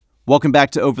Welcome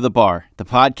back to Over the Bar, the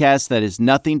podcast that is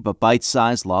nothing but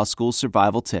bite-sized law school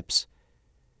survival tips.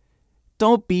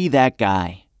 Don't be that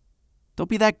guy. Don't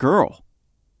be that girl.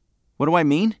 What do I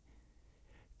mean?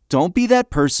 Don't be that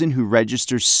person who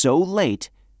registers so late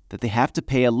that they have to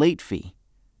pay a late fee.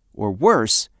 Or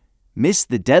worse, miss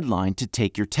the deadline to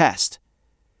take your test.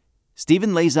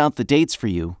 Stephen lays out the dates for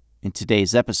you in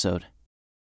today's episode.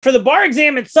 For the bar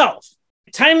exam itself,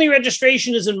 timely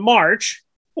registration is in March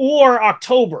or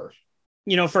October,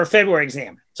 for a February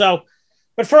exam.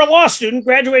 But for a law student,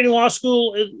 law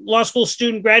school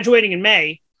student graduating in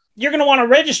May, you're going to want to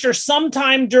register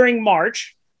sometime during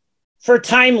March for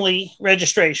timely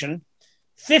registration,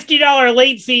 $50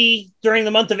 late fee during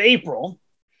the month of April,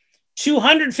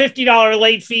 $250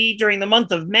 late fee during the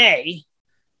month of May,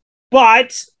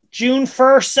 but June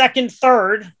 1st, 2nd,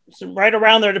 3rd, so right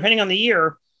around there, depending on the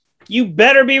year, you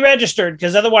better be registered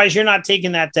because otherwise you're not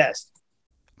taking that test.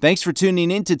 Thanks for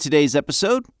tuning in to today's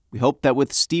episode. We hope that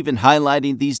with Stephen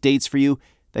highlighting these dates for you,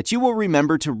 that you will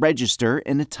remember to register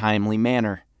in a timely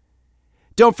manner.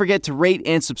 Don't forget to rate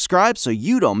and subscribe so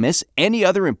you don't miss any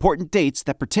other important dates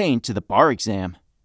that pertain to the bar exam.